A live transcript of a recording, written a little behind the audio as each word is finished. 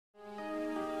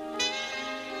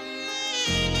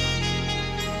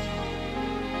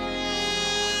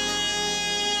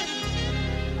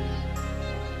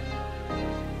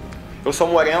Eu sou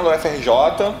Moreno, do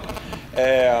FRJ.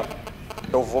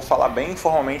 Eu vou falar bem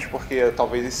informalmente porque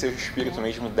talvez esse seja o espírito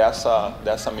mesmo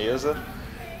dessa mesa.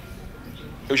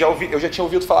 Eu já tinha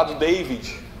ouvido falar do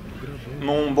David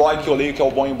num blog que eu leio, que é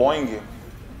o Boing Boing.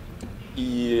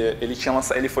 E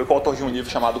ele foi coautor de um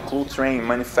livro chamado Clue Train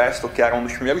Manifesto, que era um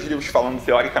dos primeiros livros falando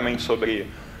teoricamente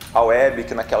sobre a web,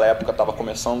 que naquela época estava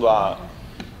começando a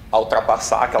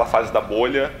ultrapassar aquela fase da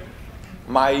bolha.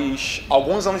 Mas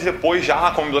alguns anos depois,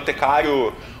 já como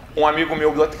bibliotecário, um amigo meu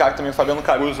bibliotecário também, o Fabiano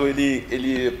Caruso,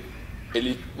 ele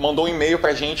mandou um e-mail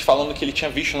pra gente falando que ele tinha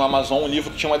visto no Amazon um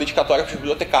livro que tinha uma dedicatória para os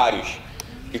bibliotecários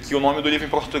e que o nome do livro em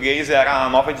português era A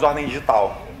Nova Desordem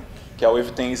Digital, que é o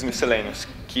Everything Miscellaneous,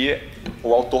 que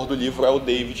o autor do livro é o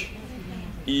David.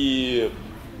 E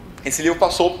esse livro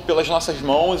passou pelas nossas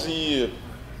mãos e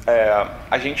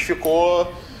a gente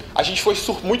foi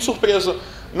muito surpreso,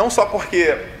 não só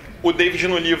porque o David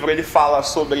no livro ele fala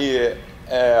sobre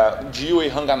Dewey,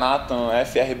 Ranganathan,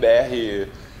 FRBR,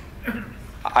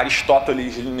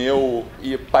 Aristóteles, Linneu,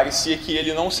 e parecia que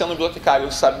ele, não sendo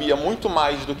bibliotecário, sabia muito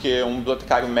mais do que um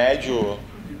bibliotecário médio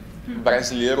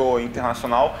brasileiro ou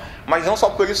internacional, mas não só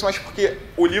por isso, mas porque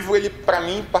o livro, para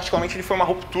mim, particularmente, ele foi uma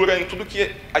ruptura em tudo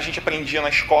que a gente aprendia na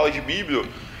escola de Bíblia,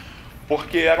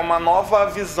 porque era uma nova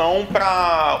visão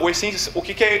para o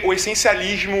que é o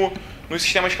essencialismo no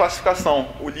sistema de classificação.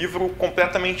 O livro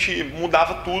completamente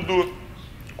mudava tudo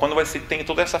quando você tem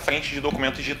toda essa frente de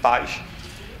documentos digitais.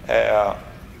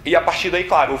 E a partir daí,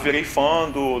 claro, eu virei fã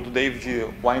do David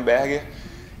Weinberger.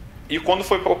 E quando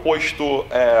foi proposto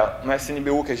no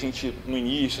SNBU, que a gente, no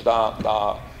início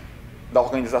da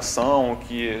organização,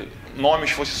 que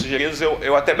nomes fossem sugeridos,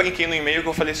 eu até brinquei no e-mail que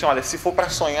eu falei assim, olha, se for para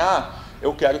sonhar,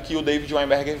 eu quero que o David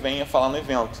Weinberger venha falar no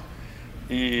evento.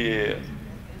 E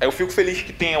eu fico feliz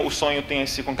que o sonho tenha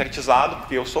se concretizado,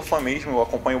 porque eu sou fã mesmo, eu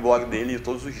acompanho o blog dele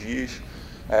todos os dias.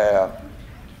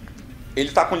 Ele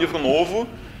está com um livro novo,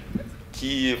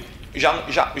 que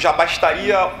já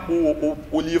bastaria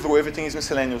o livro Everything is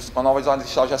Miscellaneous, com a Nova Desordem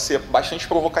Digital, já ser bastante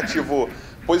provocativo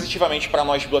positivamente para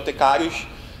nós bibliotecários,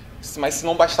 mas se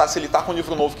não bastasse, ele está com um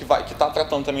livro novo que está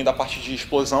tratando também da parte de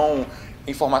explosão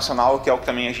informacional, que é o que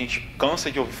também a gente cansa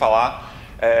de ouvir falar.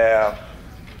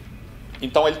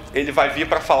 Então ele vai vir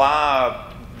para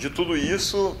falar de tudo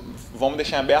isso, vamos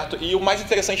deixar em aberto. E o mais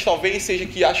interessante talvez seja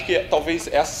que acho que talvez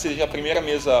essa seja a primeira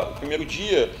mesa, o primeiro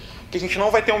dia, que a gente não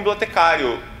vai ter um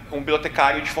bibliotecário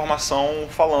de formação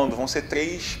falando. Vão ser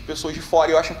 3 pessoas de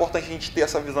fora. Eu acho importante a gente ter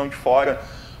essa visão de fora,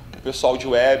 o pessoal de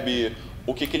web,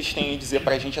 o que eles têm a dizer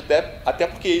para a gente, até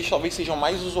porque eles talvez sejam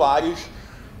mais usuários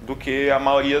do que a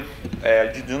maioria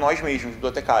de nós mesmos,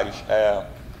 bibliotecários.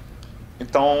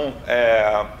 Então,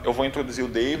 eu vou introduzir o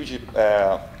David.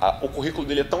 O currículo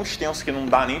dele é tão extenso que não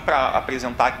dá nem para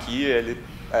apresentar aqui.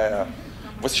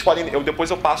 Vocês podem, depois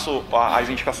eu passo as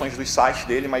indicações dos sites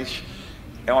dele, mas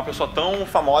é uma pessoa tão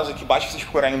famosa que basta vocês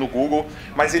procurarem no Google.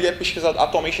 Mas ele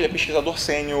atualmente ele é pesquisador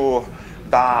sênior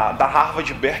da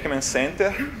Harvard Berkman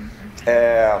Center.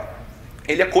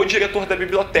 Ele é co-diretor da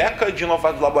Biblioteca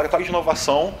do Laboratório de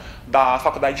Inovação da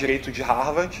Faculdade de Direito de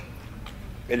Harvard.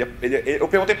 Eu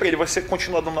perguntei para ele, você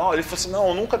continua dando aula? Ele falou assim, não,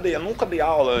 eu nunca dei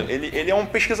aula. Ele é um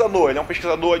pesquisador,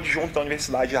 adjunto da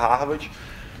Universidade de Harvard,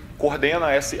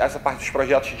 coordena essa parte dos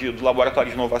projetos do Laboratório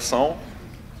de Inovação.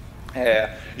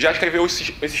 Já escreveu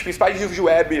esses principais livros de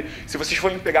web. Se vocês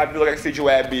forem pegar a bibliografia de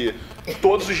web,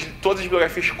 todas as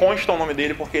biografias constam o nome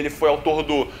dele, porque ele foi autor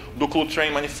do Clue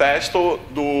Train Manifesto,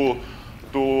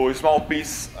 do Small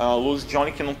Piece, Loose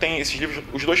Johnny, que não tem esses livros,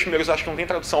 os 2 primeiros acho que não tem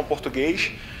tradução ao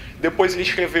português. Depois ele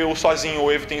escreveu sozinho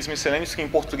o Everything is Miscellaneous, que em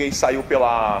português saiu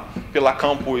pela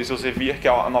Campus Elsevier, que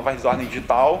é a Nova Desordem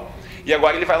Digital. E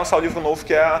agora ele vai lançar o livro novo,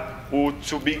 que é o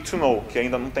Too Big to Know, que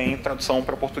ainda não tem tradução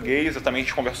para português. Eu também a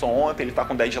gente conversou ontem, ele está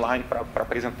com deadline para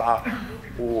apresentar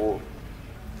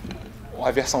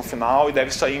a versão final e deve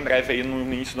sair em breve aí no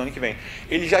início do ano que vem.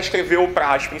 Ele já escreveu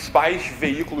para os principais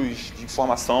veículos de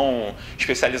informação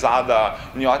especializada,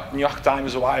 New York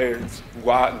Times, Wired,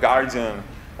 Guardian,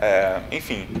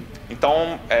 enfim.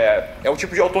 Então, é o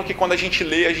tipo de autor que quando a gente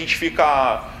lê, a gente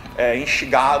fica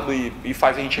instigado e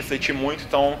faz a gente refletir muito.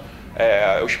 Então,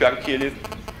 eu espero que ele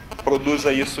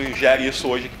produza isso e gere isso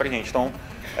hoje aqui pra gente. Então,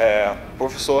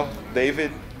 professor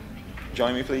David,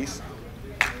 join me, please.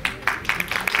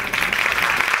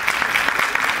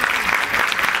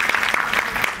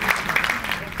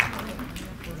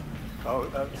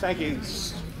 Thank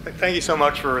you so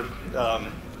much for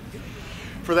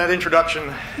that introduction.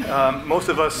 Most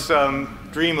of us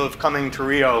dream of coming to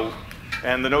Rio,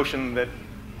 and the notion that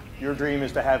your dream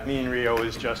is to have me in Rio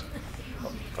is just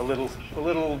a little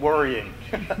worrying.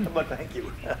 But thank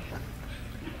you.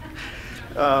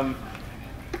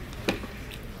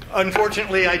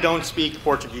 Unfortunately, I don't speak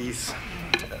Portuguese.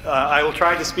 I will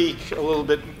try to speak a little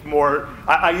bit more.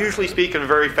 I usually speak at a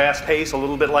very fast pace, a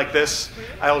little bit like this.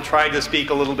 I will try to speak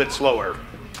a little bit slower,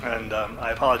 and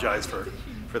I apologize for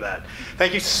that.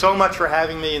 Thank you so much for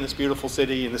having me in this beautiful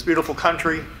city, in this beautiful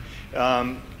country,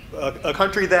 a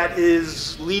country that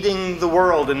is leading the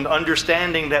world in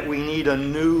understanding that we need a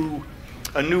new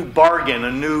bargain,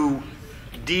 a new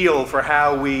deal for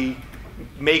how we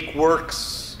make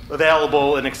works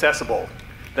available and accessible,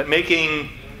 that making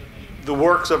the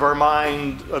works of our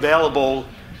mind available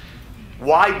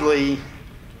widely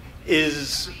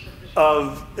is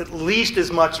of at least as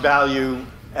much value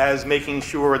as making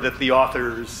sure that the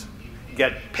authors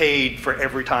get paid for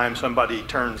every time somebody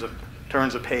turns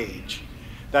a page.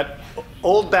 That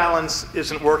old balance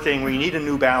isn't working. We need a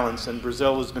new balance, and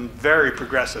Brazil has been very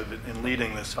progressive in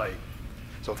leading this fight.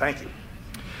 So thank you.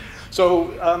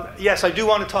 So yes, I do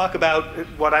want to talk about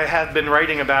what I have been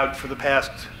writing about for the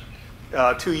past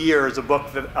 2 years, a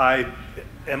book that I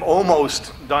am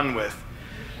almost done with.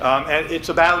 And it's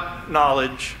about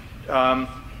knowledge.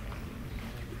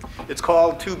 It's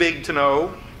called Too Big to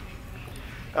Know,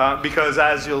 because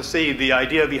as you'll see, the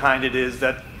idea behind it is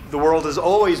that the world has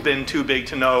always been too big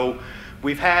to know.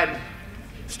 We've had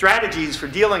strategies for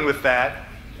dealing with that.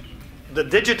 The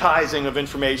digitizing of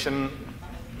information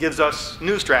gives us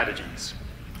new strategies.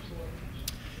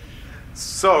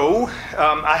 So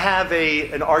I have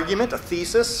an argument, a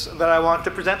thesis that I want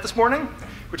to present this morning,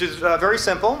 which is very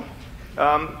simple.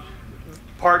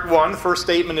 Part one, the first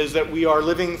statement is that we are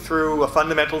living through a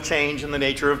fundamental change in the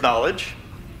nature of knowledge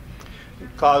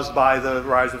caused by the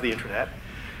rise of the internet.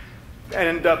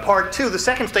 And part two, the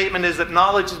second statement is that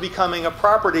knowledge is becoming a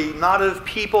property not of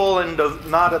people and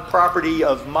not a property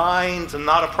of minds and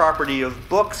not a property of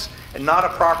books and not a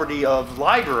property of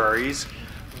libraries,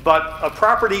 but a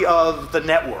property of the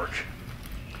network.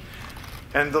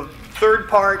 And the third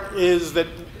part is that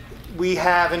we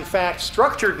have, in fact,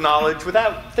 structured knowledge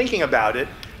without thinking about it.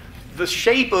 The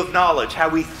shape of knowledge, how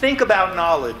we think about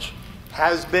knowledge,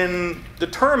 has been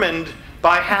determined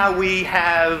by how we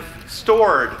have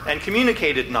stored and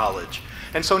communicated knowledge.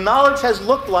 And so knowledge has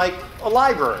looked like a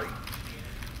library.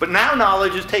 But now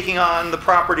knowledge is taking on the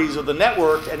properties of the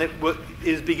network, and it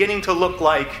is beginning to look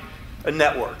like a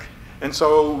network. And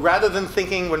so rather than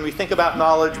thinking, when we think about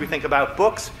knowledge, we think about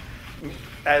books.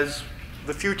 As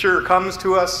the future comes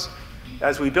to us,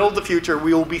 as we build the future,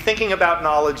 we will be thinking about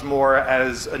knowledge more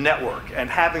as a network and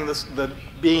having the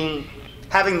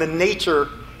nature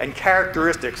and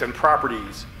characteristics and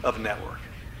properties of a network.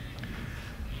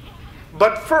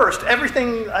 But first,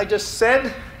 everything I just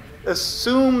said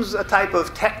assumes a type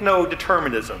of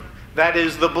techno-determinism. That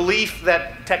is, the belief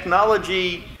that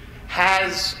technology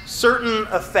has certain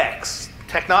effects.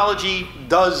 Technology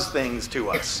does things to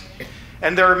us.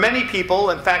 And there are many people,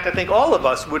 in fact, I think all of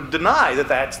us would deny that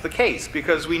that's the case,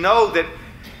 because we know that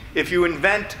if you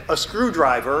invent a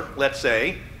screwdriver, let's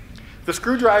say, the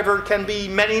screwdriver can be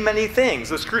many, many things.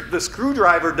 The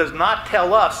screwdriver does not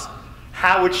tell us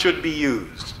how it should be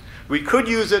used. We could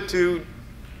use it to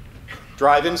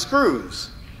drive in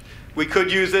screws. We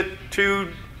could use it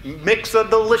to mix a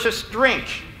delicious drink.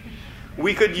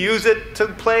 We could use it to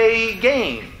play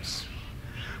games.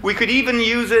 We could even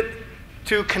use it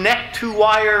to connect two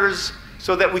wires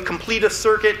so that we complete a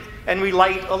circuit and we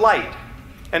light a light.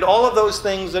 And all of those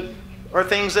things that are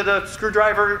things that a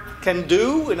screwdriver can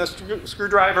do and a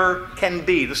screwdriver can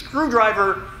be. The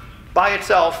screwdriver by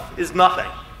itself is nothing.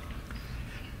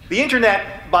 The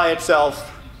internet by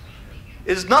itself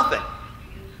is nothing.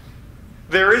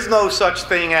 There is no such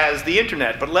thing as the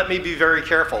internet, but let me be very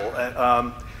careful.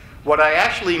 What I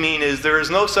actually mean is there is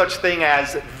no such thing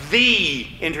as the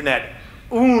internet,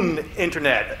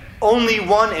 internet, only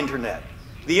one internet.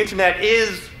 The internet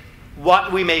is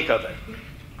what we make of it.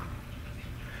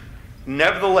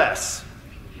 Nevertheless,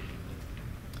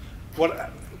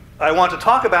 what I want to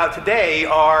talk about today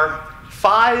are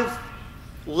 5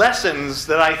 lessons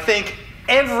that I think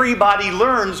everybody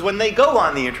learns when they go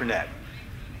on the internet,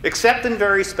 except in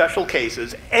very special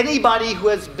cases. Anybody who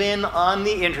has been on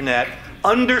the internet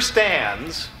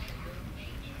understands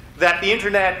that the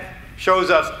internet shows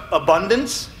us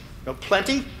abundance,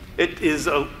 plenty. It is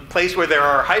a place where there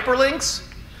are hyperlinks.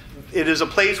 It is a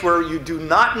place where you do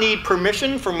not need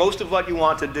permission for most of what you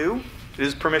want to do. It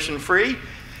is permission-free.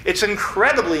 It's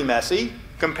incredibly messy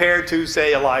compared to,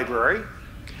 say, a library.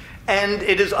 And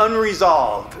it is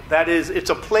unresolved. That is, it's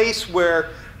a place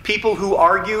where people who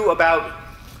argue about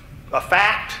a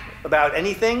fact, about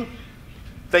anything,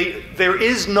 there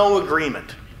is no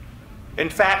agreement. In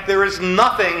fact, there is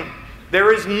nothing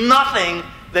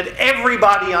that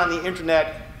everybody on the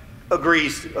internet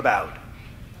agrees about.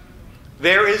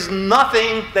 There is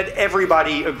nothing that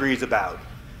everybody agrees about.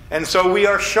 And so we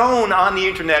are shown on the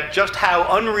internet just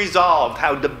how unresolved,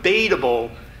 how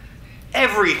debatable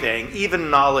everything, even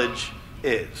knowledge,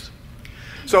 is.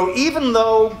 So even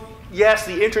though, yes,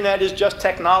 the internet is just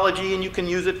technology and you can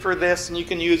use it for this and you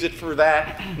can use it for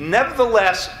that,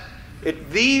 nevertheless,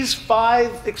 these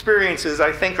 5 experiences,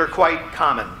 I think, are quite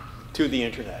common to the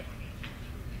internet.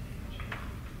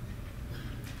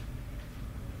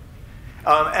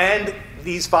 And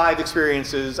these 5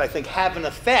 experiences, I think, have an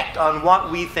effect on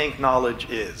what we think knowledge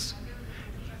is.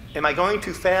 Am I going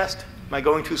too fast? Am I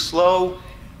going too slow?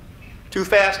 Too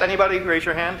fast? Anybody raise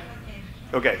your hand?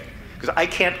 Okay, because I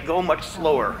can't go much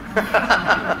slower.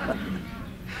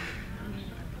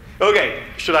 Okay,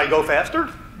 should I go faster?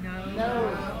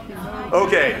 No.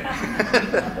 Okay.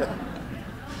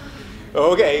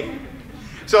 Okay.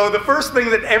 So the first thing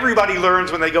that everybody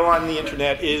learns when they go on the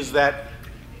internet is that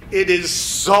it is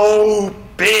so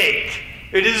big.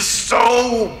 It is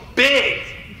so big.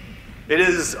 It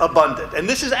is abundant. And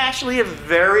this is actually a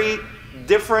very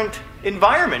different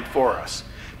environment for us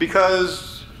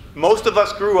because most of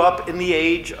us grew up in the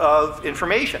age of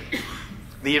information,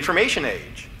 the information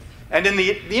age. And in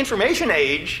the information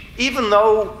age, even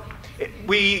though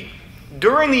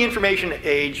during the information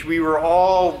age, we were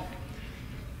all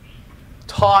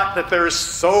taught that there's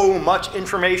so much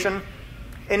information.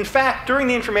 In fact, during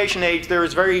the information age, there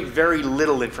is very, very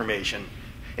little information.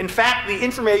 In fact, the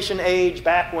information age,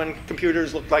 back when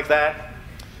computers looked like that,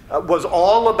 was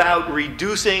all about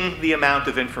reducing the amount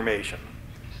of information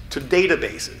to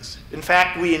databases. In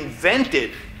fact, we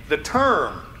invented the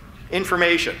term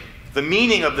information, the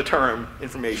meaning of the term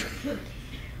information,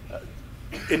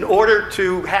 in order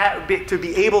to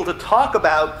be able to talk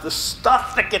about the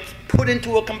stuff that gets put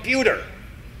into a computer.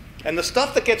 And the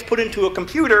stuff that gets put into a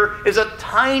computer is a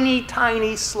tiny,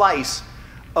 tiny slice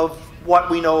of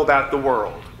what we know about the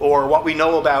world or what we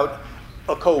know about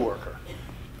a coworker.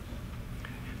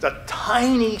 It's a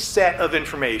tiny set of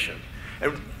information.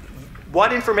 And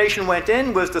what information went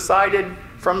in was decided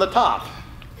from the top.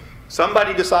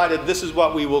 Somebody decided this is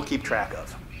what we will keep track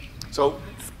of. So,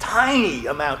 tiny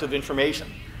amount of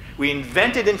information. We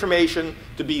invented information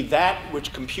to be that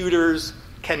which computers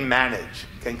can manage,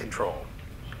 can control.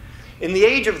 In the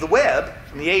age of the web,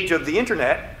 in the age of the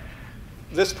internet,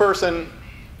 this person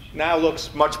now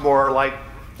looks much more like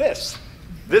this.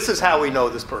 This is how we know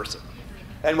this person.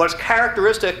 And what's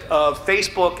characteristic of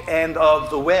Facebook and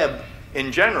of the web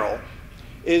in general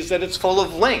is that it's full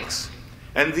of links.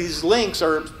 And these links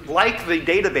are like the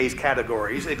database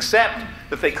categories, except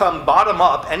that they come bottom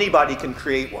up. Anybody can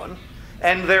create one.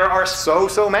 And there are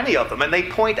so many of them. And they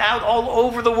point out all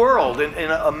over the world in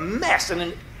a mess,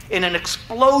 in an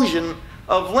explosion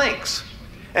of links.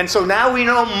 And so now we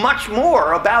know much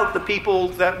more about the people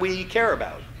that we care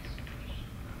about.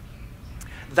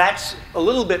 That's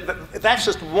that's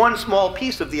just one small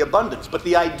piece of the abundance. But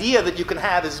the idea that you can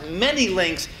have as many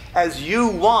links as you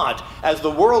want, as the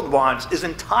world wants, is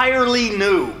entirely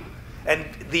new and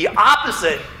the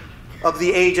opposite of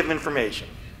the age of information.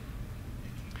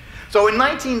 So in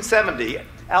 1970,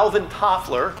 Alvin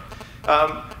Toffler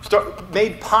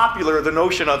made popular the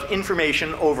notion of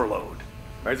information overload.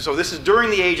 Right? So this is during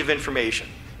the age of information,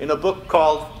 in a book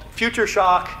called Future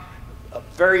Shock, a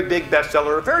very big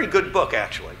bestseller, a very good book,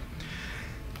 actually.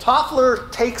 Toffler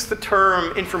takes the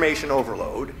term information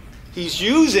overload. He's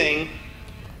using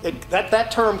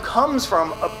that term comes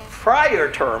from a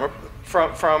prior term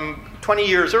from 20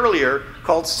 years earlier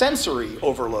called sensory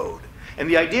overload. And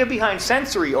the idea behind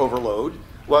sensory overload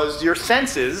was your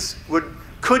senses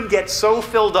could get so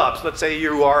filled up. So let's say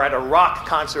you are at a rock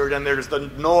concert and there's the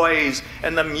noise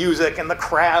and the music and the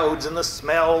crowds and the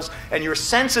smells, and your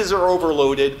senses are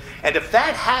overloaded. And if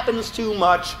that happens too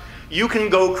much, you can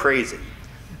go crazy.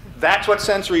 That's what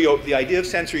the idea of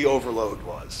sensory overload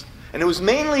was. And it was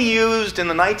mainly used in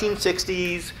the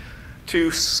 1960s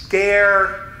to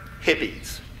scare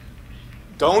hippies.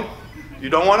 You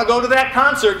don't want to go to that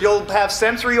concert, you'll have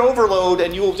sensory overload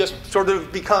and you will just sort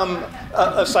of become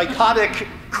a psychotic,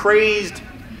 crazed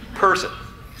person.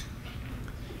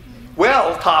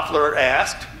 Well, Toffler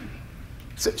asked,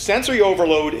 sensory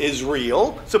overload is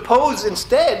real. Suppose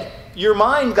instead your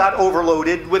mind got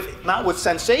overloaded not with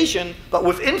sensation, but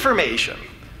with information.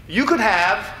 You could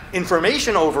have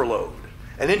information overload.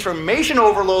 And information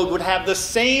overload would have the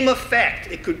same effect.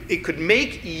 It could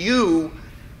make you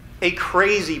a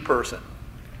crazy person.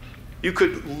 You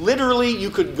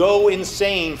could go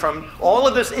insane from all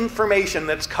of this information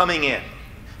that's coming in.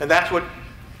 And that's what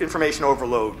information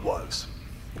overload was.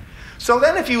 So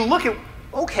then if you look at,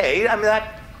 okay, I mean,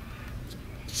 that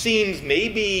seems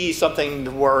maybe something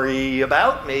to worry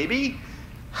about, maybe.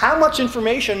 How much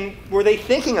information were they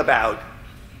thinking about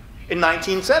in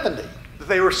 1970? That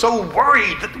they were so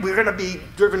worried that we were going to be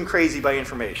driven crazy by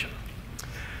information.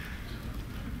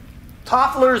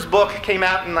 Toffler's book came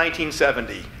out in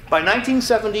 1970. By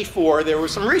 1974, there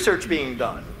was some research being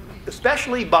done,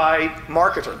 especially by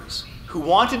marketers who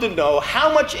wanted to know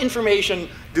how much information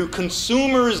do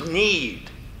consumers need.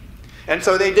 And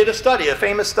so they did a study, a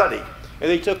famous study. And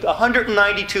they took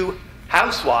 192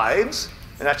 housewives,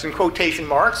 and that's in quotation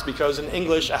marks because in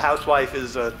English a housewife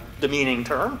is a demeaning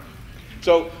term.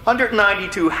 So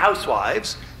 192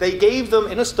 housewives, they gave them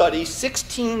in a study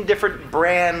 16 different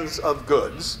brands of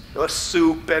goods, a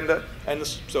soup and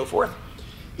so forth.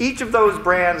 Each of those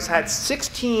brands had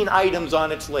 16 items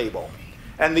on its label.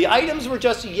 And the items were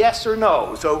just yes or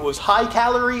no. So it was high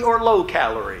calorie or low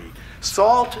calorie,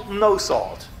 salt, no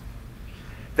salt.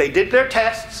 They did their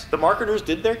tests, the marketers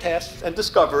did their tests, and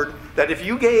discovered that if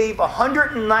you gave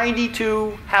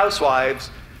 192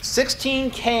 housewives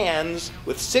 16 cans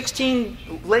with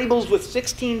 16 labels with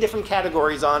 16 different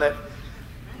categories on it,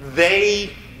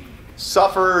 they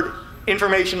suffered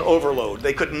information overload.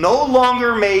 They could no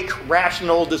longer make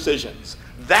rational decisions.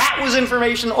 That was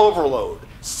information overload.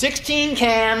 16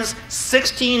 cans,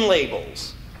 16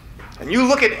 labels. And you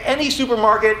look at any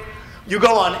supermarket, you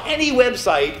go on any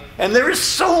website, and there is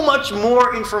so much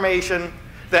more information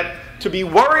that to be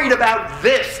worried about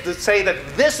this, to say that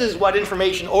this is what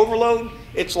information overload,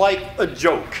 it's like a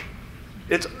joke.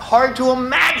 It's hard to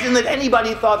imagine that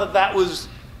anybody thought that that was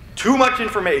too much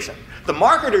information. The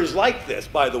marketers liked this,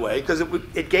 by the way, because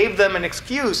it gave them an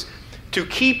excuse to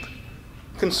keep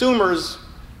consumers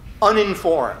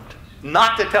uninformed,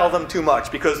 not to tell them too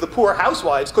much, because the poor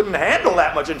housewives couldn't handle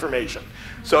that much information.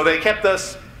 So they kept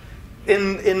us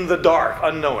in the dark,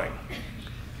 unknowing.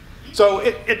 So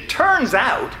it turns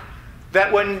out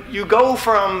that when you go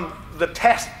from the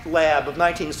test lab of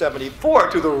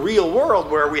 1974 to the real world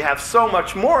where we have so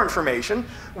much more information,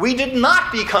 we did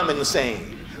not become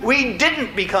insane. We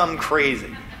didn't become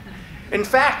crazy. In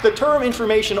fact, the term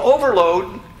information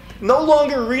overload no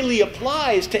longer really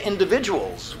applies to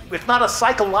individuals. It's not a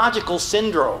psychological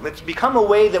syndrome. It's become a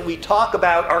way that we talk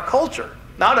about our culture,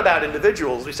 not about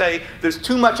individuals. We say there's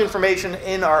too much information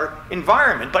in our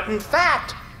environment, but in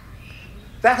fact,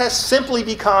 that has simply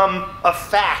become a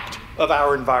fact of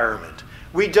our environment.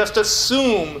 We just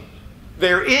assume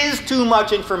there is too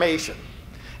much information.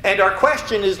 And our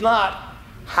question is not,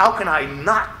 how can I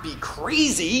not be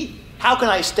crazy? How can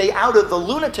I stay out of the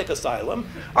lunatic asylum?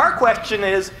 Our question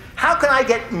is, how can I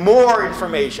get more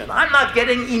information? I'm not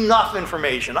getting enough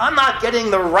information. I'm not getting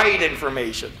the right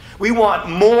information. We want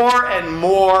more and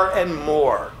more and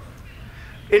more.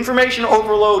 Information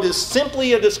overload is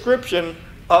simply a description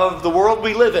of the world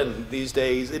we live in these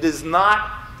days. It is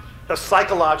not a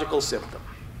psychological symptom.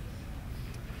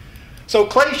 So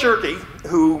Clay Shirky,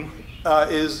 who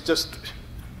is just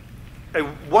a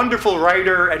wonderful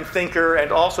writer and thinker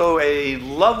and also a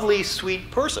lovely, sweet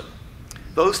person.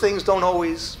 Those things don't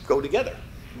always go together,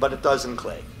 but it does in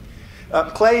Clay.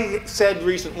 Clay said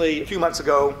recently, a few months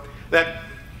ago, that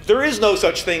there is no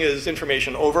such thing as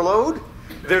information overload.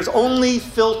 There's only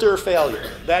filter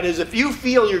failure. That is, if you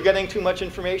feel you're getting too much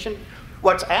information,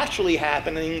 what's actually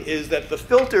happening is that the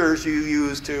filters you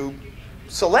use to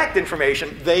select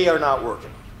information, they are not working.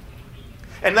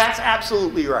 And that's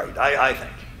absolutely right, I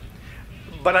think.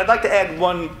 But I'd like to add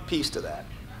one piece to that.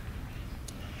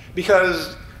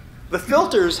 Because the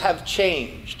filters have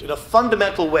changed in a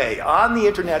fundamental way. On the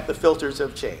internet, the filters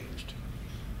have changed.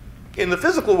 In the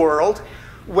physical world,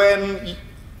 when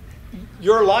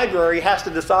your library has to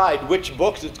decide which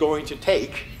books it's going to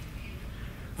take,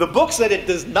 the books that it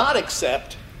does not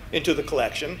accept into the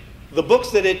collection, the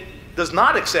books that it does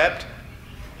not accept,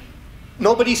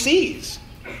 nobody sees.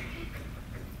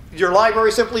 Your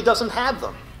library simply doesn't have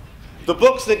them. The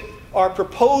books that are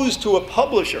proposed to a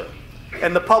publisher,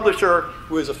 and the publisher,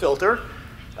 who is a filter,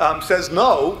 says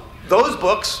no, those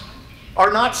books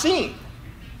are not seen.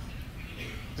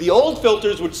 The old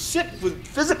filters would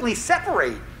physically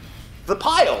separate the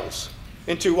piles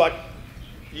into what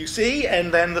you see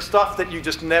and then the stuff that you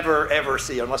just never, ever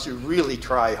see unless you really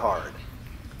try hard.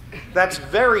 That's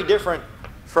very different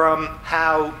from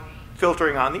how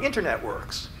filtering on the internet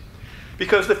works.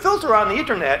 Because the filter on the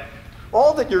internet,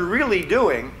 all that you're really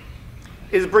doing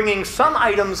is bringing some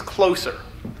items closer.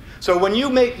 So when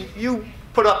you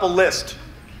put up a list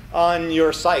on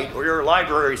your site or your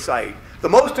library site, the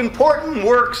most important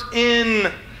works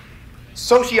in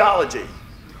sociology,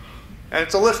 and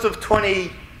it's a list of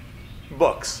 20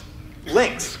 books,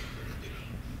 links.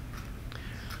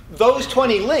 those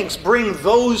 20 links bring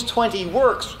those 20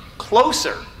 works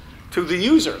closer to the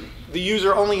user. The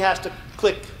user only has to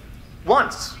click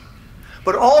once.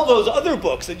 But all those other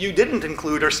books that you didn't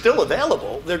include are still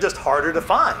available. They're just harder to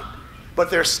find.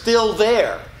 But they're still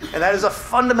there. And that is a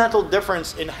fundamental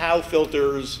difference in how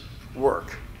filters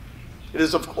work. It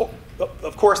is, of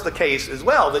course, the case as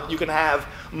well that you can have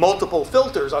multiple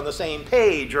filters on the same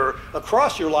page or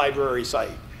across your library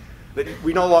site. That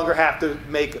we no longer have to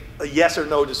make a yes or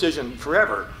no decision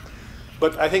forever.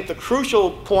 But I think the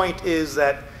crucial point is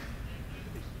that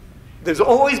there's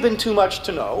always been too much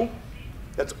to know.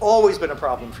 That's always been a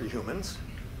problem for humans.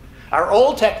 Our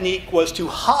old technique was to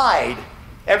hide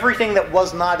everything that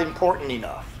was not important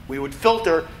enough. We would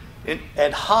filter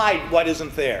and hide what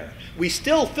isn't there. We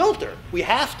still filter. We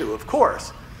have to, of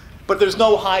course. But there's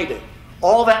no hiding.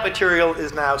 All that material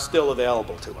is now still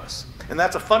available to us. And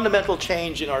that's a fundamental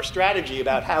change in our strategy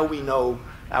about how we know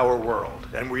our world.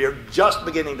 And we are just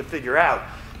beginning to figure out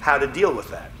how to deal with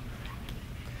that.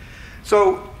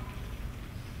 So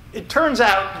it turns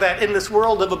out that in this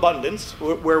world of abundance,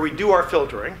 where we do our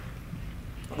filtering,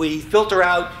 we filter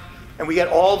out and we get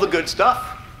all the good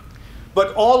stuff,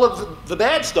 but all of the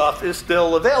bad stuff is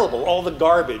still available. All the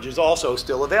garbage is also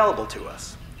still available to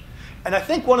us. And I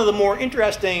think one of the more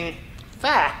interesting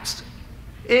facts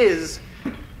is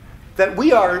that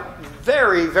we are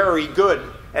very, very good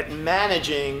at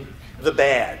managing the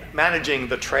bad, managing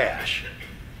the trash.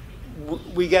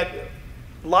 We get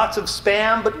lots of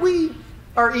spam, but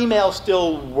our email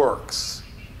still works.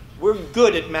 We're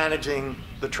good at managing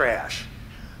the trash.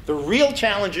 The real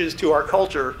challenges to our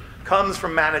culture comes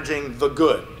from managing the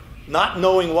good, not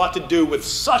knowing what to do with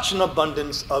such an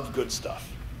abundance of good stuff.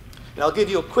 And I'll give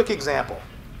you a quick example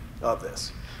of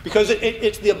this. Because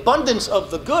it's the abundance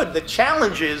of the good that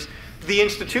challenges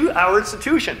our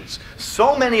institutions.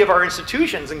 So many of our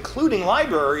institutions, including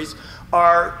libraries,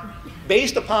 are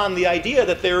based upon the idea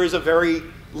that there is a very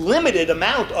limited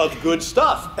amount of good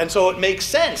stuff. And so it makes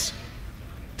sense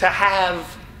to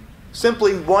have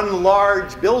simply one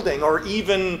large building or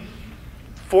even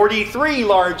 43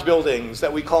 large buildings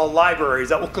that we call libraries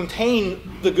that will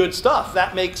contain the good stuff.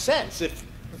 That makes sense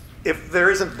if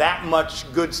there isn't that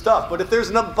much good stuff. But if there's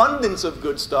an abundance of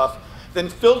good stuff, then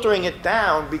filtering it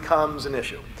down becomes an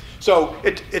issue. So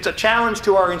it's a challenge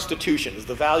to our institutions,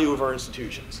 the value of our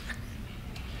institutions.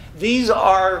 These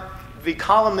are the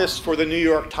columnists for the New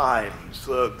York Times,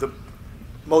 the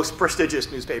most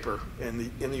prestigious newspaper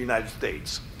in the United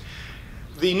States.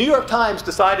 The New York Times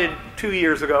decided 2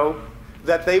 years ago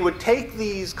that they would take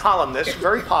these columnists,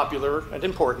 very popular and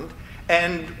important,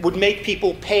 and would make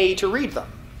people pay to read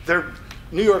them. They're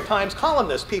New York Times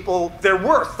columnists, they're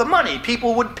worth the money,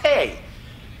 people would pay.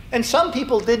 And some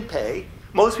people did pay,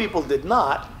 most people did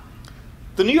not.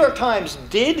 The New York Times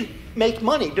did make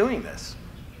money doing this,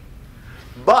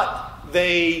 but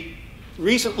they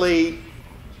recently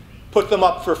put them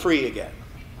up for free again.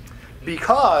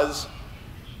 Because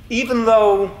even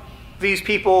though these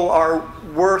people are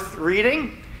worth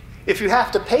reading, if you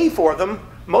have to pay for them,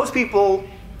 most people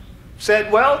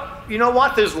said, well, you know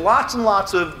what, there's lots and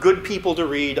lots of good people to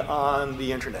read on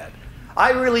the internet. I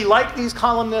really like these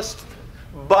columnists,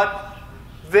 but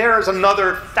there's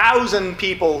another 1,000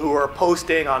 people who are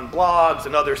posting on blogs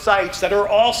and other sites that are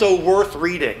also worth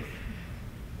reading.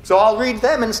 So I'll read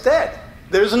them instead.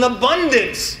 There's an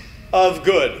abundance of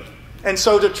good. And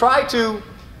so to try to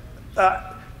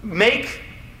make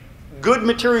good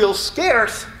material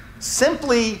scarce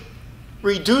simply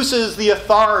reduces the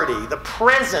authority, the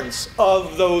presence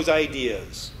of those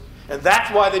ideas. And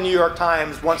that's why the New York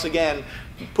Times, once again,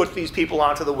 put these people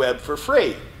onto the web for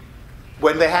free.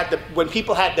 When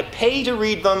people had to pay to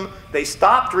read them, they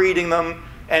stopped reading them,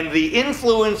 and the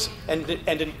influence and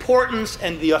importance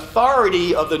and the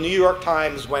authority of the New York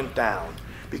Times went down.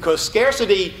 Because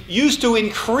scarcity used to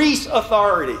increase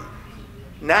authority.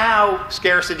 Now,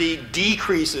 scarcity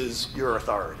decreases your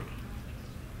authority.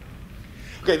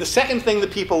 Okay, the second thing that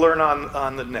people learn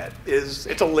on the net is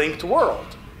it's a linked world.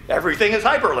 Everything is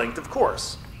hyperlinked, of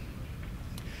course.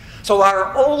 So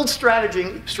our old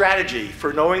strategy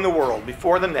for knowing the world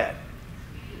before the net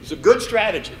was a good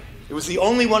strategy. It was the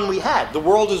only one we had. The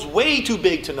world is way too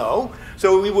big to know,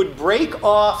 so we would break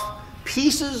off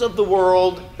pieces of the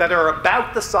world that are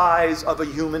about the size of a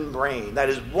human brain. That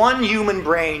is, one human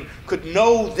brain could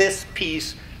know this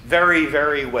piece very,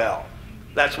 very well.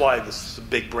 That's why this is a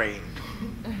big brain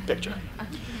picture.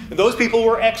 And those people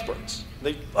were experts.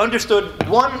 They understood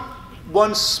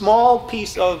one small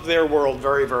piece of their world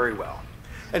very, very well.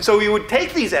 And so we would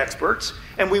take these experts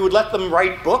and we would let them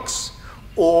write books,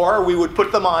 or we would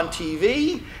put them on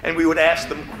TV and we would ask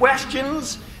them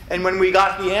questions, And when we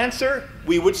got the answer,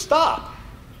 we would stop.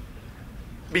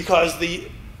 Because the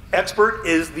expert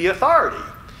is the authority.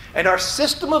 And our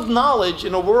system of knowledge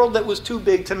in a world that was too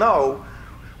big to know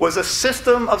was a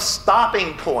system of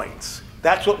stopping points.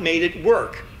 That's what made it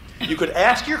work. You could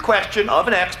ask your question of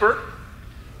an expert,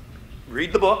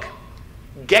 read the book,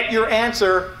 get your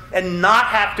answer, and not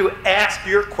have to ask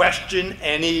your question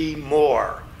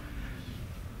anymore.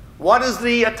 What is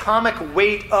the atomic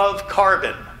weight of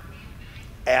carbon?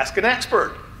 Ask an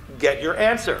expert. Get your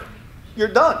answer. You're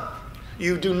done.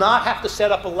 You do not have to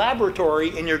set up a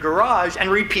laboratory in your garage and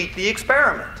repeat the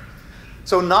experiment.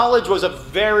 So knowledge was a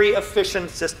very efficient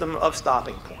system of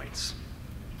stopping points.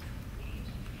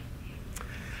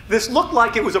 This looked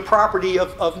like it was a property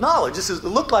of knowledge. It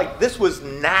looked like this was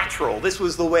natural. This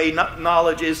was the way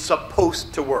knowledge is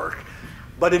supposed to work.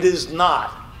 But it is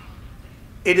not.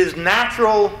 It is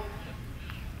natural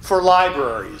for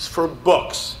libraries, for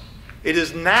books. It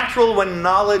is natural when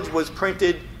knowledge was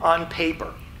printed on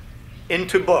paper,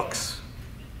 into books,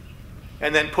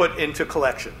 and then put into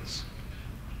collections.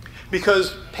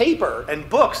 Because paper and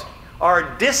books are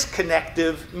a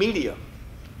disconnective medium.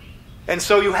 And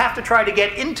so you have to try to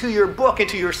get into your book,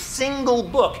 into your single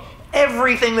book,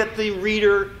 everything that the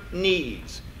reader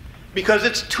needs. Because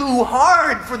it's too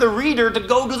hard for the reader to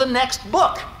go to the next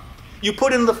book. You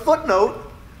put in the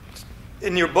footnote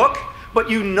in your book, but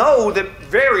you know that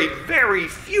very, very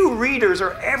few readers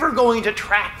are ever going to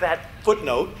track that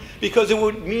footnote, because it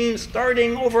would mean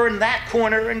starting over in that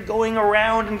corner and going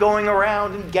around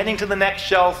and getting to the next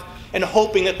shelf and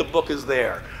hoping that the book is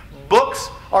there. Books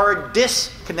are a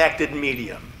disconnected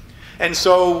medium. And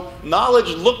so knowledge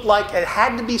looked like it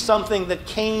had to be something that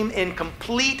came in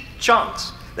complete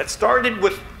chunks, that started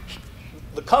with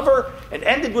the cover and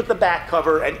ended with the back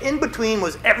cover, and in between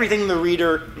was everything the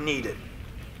reader needed.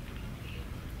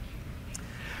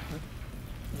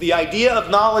 The idea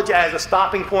of knowledge as a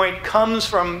stopping point comes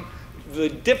from the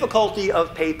difficulty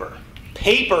of paper.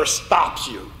 Paper stops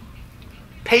you.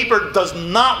 Paper does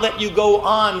not let you go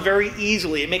on very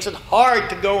easily. It makes it hard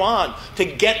to go on, to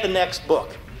get the next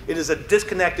book. It is a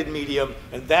disconnected medium,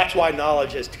 and that's why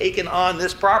knowledge has taken on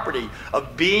this property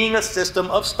of being a system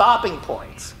of stopping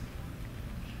points.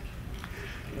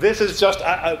 This is just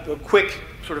a quick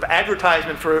sort of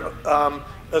advertisement for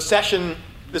a session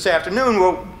this afternoon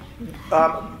where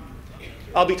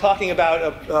I'll be talking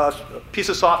about a piece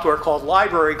of software called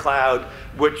Library Cloud,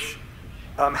 which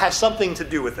has something to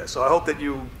do with this. So I hope that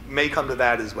you may come to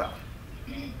that as well.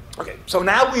 Okay, so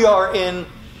now we are in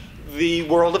the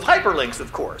world of hyperlinks,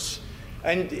 of course.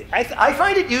 And I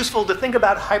find it useful to think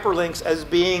about hyperlinks as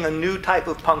being a new type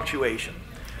of punctuation.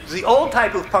 The old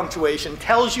type of punctuation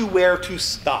tells you where to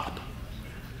stop.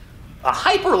 A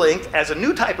hyperlink, as a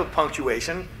new type of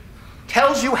punctuation,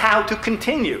 tells you how to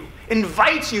continue,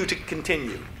 invites you to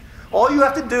continue. All you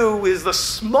have to do is the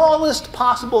smallest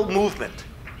possible movement.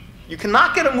 You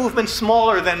cannot get a movement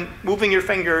smaller than moving your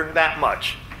finger that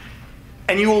much,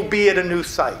 and you will be at a new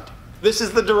site. This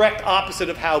is the direct opposite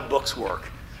of how books work.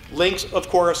 Links, of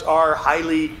course, are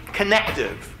highly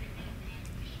connective.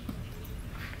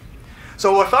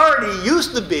 So authority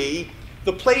used to be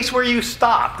the place where you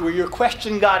stopped, where your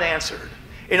question got answered.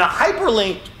 In a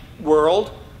hyperlinked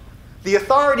world, the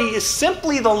authority is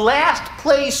simply the last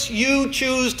place you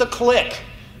choose to click.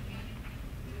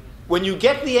 When you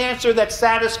get the answer that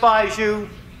satisfies you,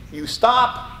 you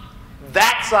stop.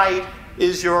 That site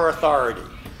is your authority.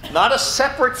 Not a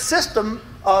separate system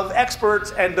of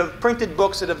experts and of printed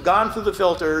books that have gone through the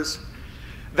filters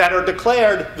that are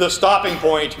declared the stopping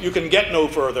point, you can get no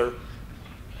further.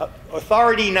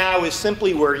 Authority now is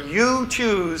simply where you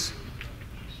choose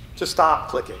to stop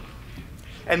clicking.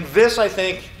 And this, I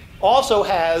think, also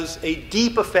has a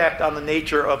deep effect on the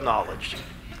nature of knowledge.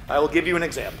 I will give you an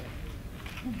example.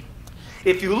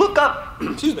 If you look up,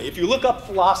 if you look up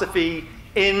philosophy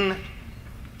in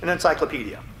an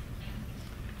encyclopedia,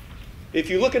 if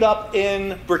you look it up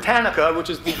in Britannica,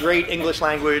 which is the great English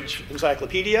language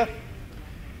encyclopedia,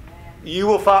 you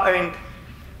will find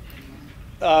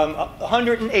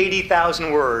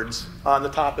 180,000 words on the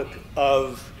topic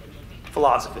of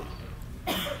philosophy.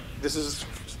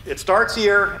 It starts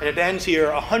here and it ends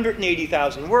here,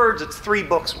 180,000 words. It's 3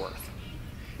 books worth.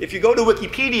 If you go to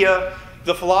Wikipedia,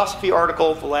 the philosophy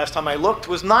article, the last time I looked,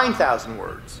 was 9,000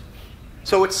 words.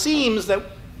 So it seems that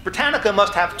Britannica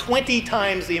must have 20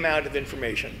 times the amount of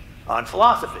information on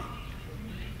philosophy.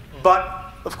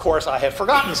 But, of course, I have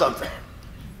forgotten something.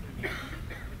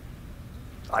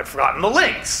 I've forgotten the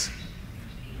links.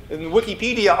 In the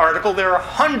Wikipedia article, there are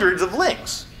hundreds of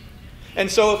links. And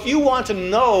so if you want to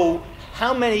know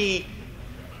how many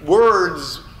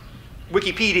words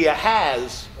Wikipedia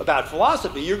has about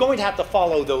philosophy, you're going to have to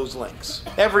follow those links,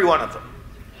 every one of them.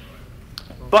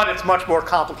 But it's much more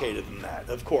complicated than that,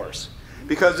 of course.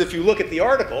 Because if you look at the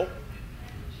article,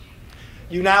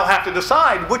 you now have to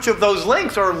decide which of those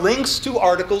links are links to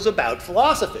articles about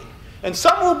philosophy. And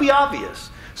some will be obvious.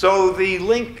 So the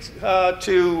link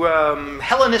to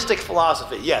Hellenistic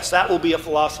philosophy, yes, that will be a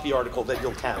philosophy article that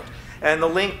you'll count. And the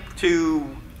link to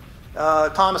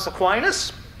Thomas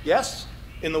Aquinas, yes,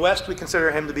 in the West we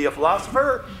consider him to be a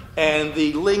philosopher. And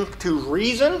the link to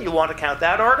reason, you want to count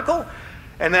that article.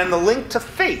 And then the link to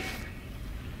faith.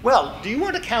 Well, do you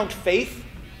want to count faith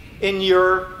in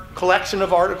your collection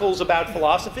of articles about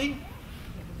philosophy?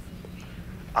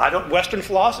 Western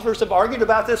philosophers have argued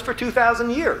about this for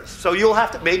 2,000 years. So you'll have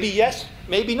to, maybe yes,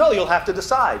 maybe no, you'll have to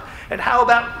decide. And how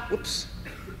about, whoops,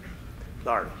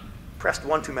 sorry, pressed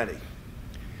one too many.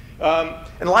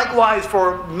 And likewise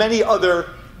for many other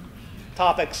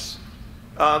topics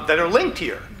that are linked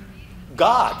here.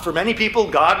 God, for many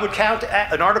people, God would count,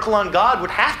 an article on God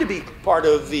would have to be part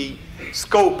of the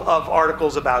scope of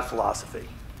articles about philosophy.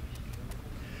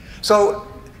 So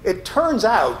it turns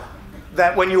out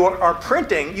that when you are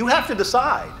printing, you have to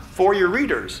decide for your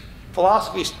readers.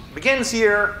 Philosophy begins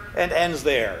here and ends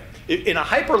there. In a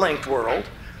hyperlinked world,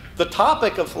 the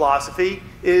topic of philosophy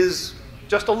is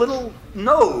just a little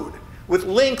node with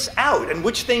links out, and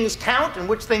which things count and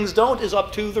which things don't is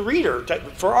up to the reader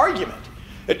for argument.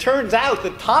 It turns out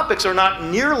that topics are not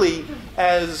nearly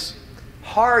as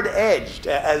hard-edged,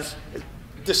 as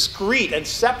discrete and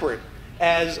separate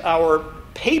as our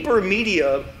paper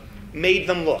media made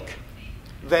them look.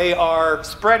 They are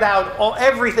spread out.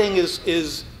 Everything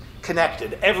is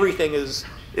connected. Everything is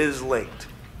linked.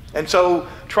 And so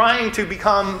trying to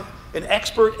become an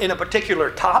expert in a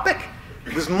particular topic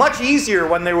was much easier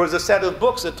when there was a set of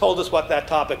books that told us what that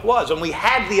topic was. And we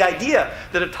had the idea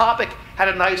that a topic had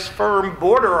a nice firm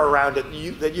border around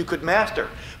it that you could master.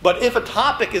 But if a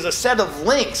topic is a set of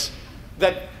links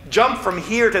that jump from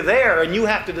here to there and you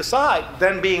have to decide,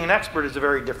 then being an expert is a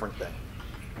very different thing.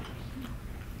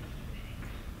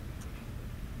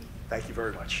 Thank you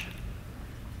very much.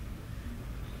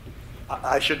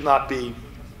 I should not be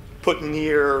put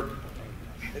near.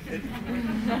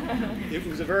 It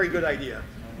was a very good idea.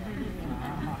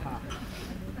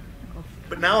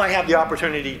 But now I have the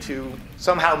opportunity to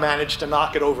somehow manage to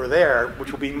knock it over there,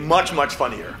 which will be much, much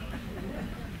funnier.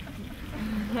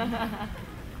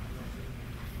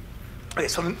 Okay,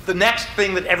 so the next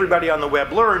thing that everybody on the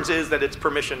web learns is that it's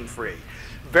permission-free.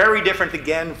 Very different,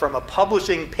 again, from a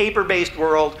publishing paper-based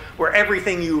world where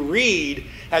everything you read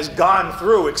has gone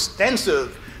through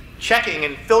extensive checking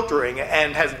and filtering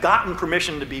and has gotten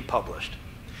permission to be published.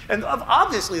 And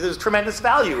obviously, there's tremendous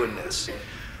value in this.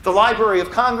 The Library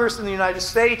of Congress in the United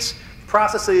States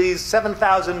processes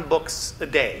 7,000 books a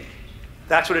day.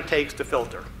 That's what it takes to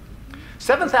filter.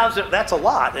 7,000, that's a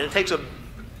lot, and it takes a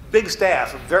big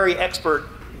staff of very expert,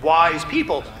 wise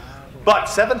people. But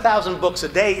 7,000 books a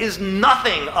day is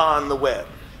nothing on the web.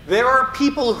 There are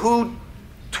people who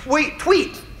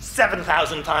tweet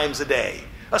 7,000 times a day,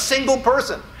 a single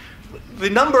person. The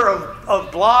number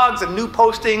of blogs and new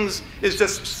postings is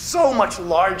just so much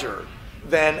larger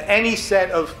than any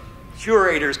set of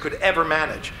curators could ever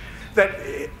manage that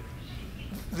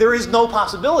there is no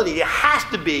possibility. It has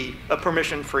to be a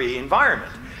permission-free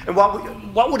environment. And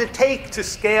what would it take to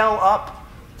scale up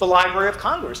the Library of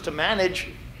Congress to manage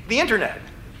the internet,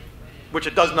 which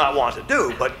it does not want to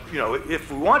do, but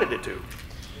if we wanted it to?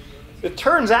 It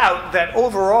turns out that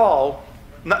overall,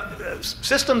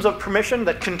 systems of permission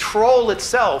that control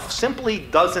itself simply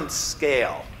doesn't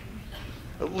scale,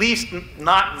 at least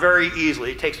not very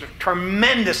easily. It takes a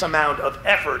tremendous amount of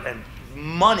effort and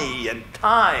money and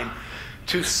time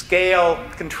to scale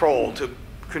control, to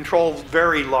control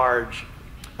very large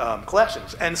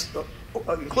collections, and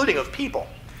including of people.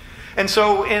 And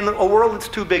so in a world that's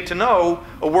too big to know,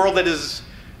 a world that is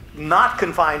not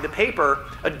confined to paper,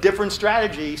 a different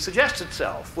strategy suggests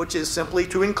itself, which is simply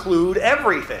to include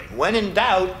everything. When in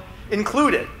doubt,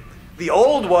 include it. The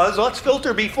old was, let's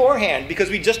filter beforehand because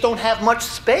we just don't have much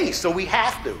space, so we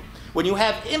have to. When you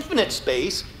have infinite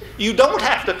space, you don't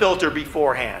have to filter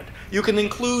beforehand. You can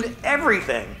include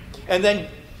everything and then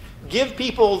give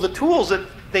people the tools that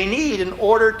they need in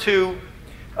order to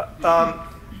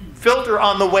filter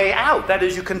on the way out. That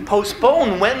is, you can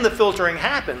postpone when the filtering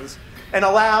happens and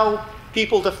allow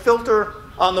people to filter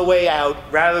on the way out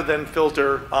rather than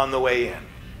filter on the way in.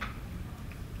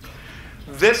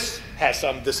 This has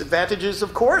some disadvantages,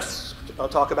 of course, I'll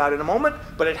talk about in a moment,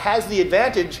 but it has the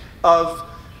advantage of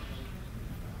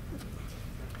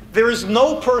there is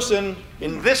no person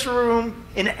in this room,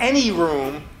 in any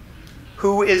room,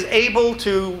 who is able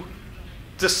to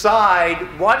decide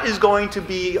what is going to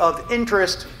be of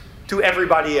interest to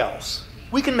everybody else.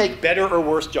 We can make better or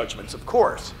worse judgments, of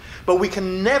course, but we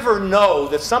can never know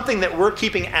that something that we're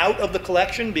keeping out of the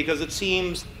collection because it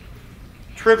seems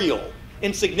trivial,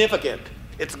 insignificant,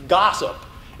 it's gossip,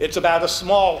 it's about a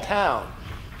small town.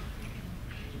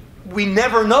 We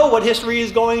never know what history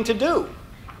is going to do.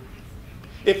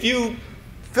 If you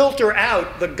filter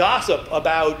out the gossip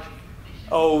about,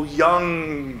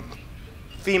 young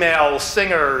female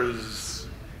singers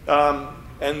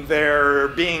and they're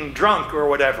being drunk or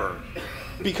whatever,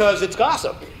 because it's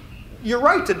gossip. You're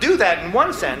right to do that in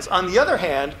one sense. On the other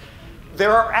hand,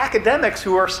 there are academics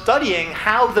who are studying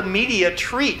how the media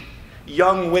treat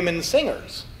young women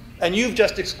singers, and you've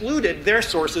just excluded their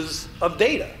sources of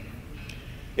data.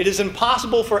 It is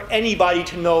impossible for anybody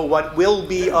to know what will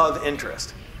be of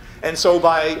interest. And so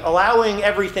by allowing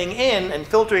everything in and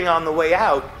filtering on the way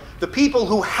out, the people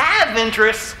who have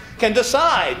interests can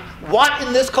decide what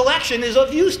in this collection is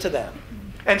of use to them.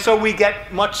 And so we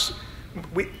get much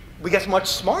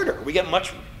smarter, we get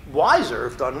much wiser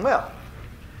if done well.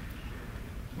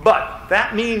 But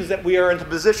that means that we are in the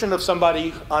position of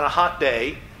somebody on a hot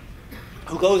day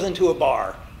who goes into a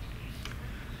bar.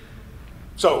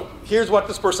 So here's what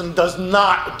this person does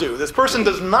not do. This person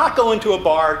does not go into a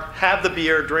bar, have the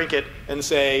beer, drink it, and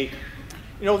say,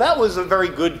 that was a very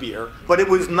good beer, but it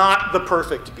was not the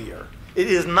perfect beer. It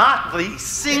is not the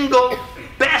single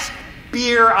best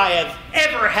beer I have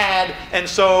ever had, and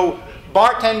so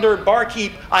bartender,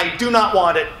 barkeep, I do not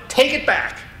want it. Take it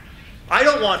back. I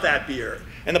don't want that beer.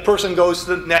 And the person goes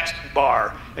to the next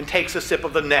bar and takes a sip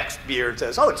of the next beer and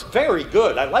says, it's very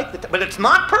good. I like it, but it's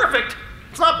not perfect.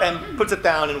 It's not, and puts it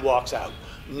down and walks out.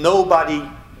 Nobody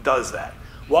does that.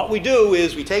 What we do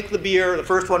is we take the beer, the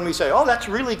first one we say, that's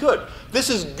really good. This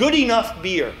is good enough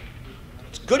beer.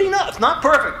 It's good enough. It's not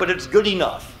perfect, but it's good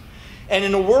enough. And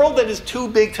in a world that is too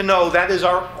big to know, that is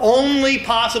our only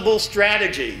possible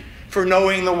strategy for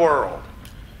knowing the world.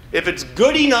 If it's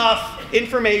good enough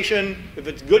information, if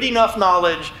it's good enough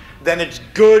knowledge, then it's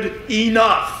good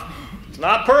enough. It's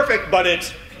not perfect, but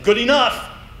it's good enough.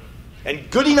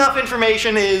 And good enough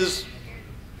information is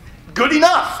good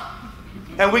enough.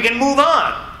 And we can move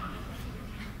on.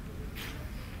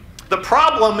 The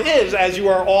problem is, as you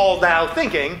are all now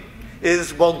thinking,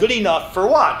 is, good enough for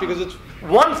what? Because it's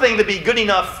one thing to be good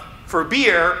enough for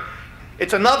beer.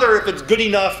 It's another if it's good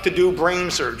enough to do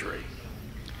brain surgery.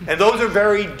 And those are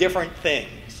very different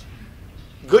things.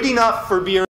 Good enough for beer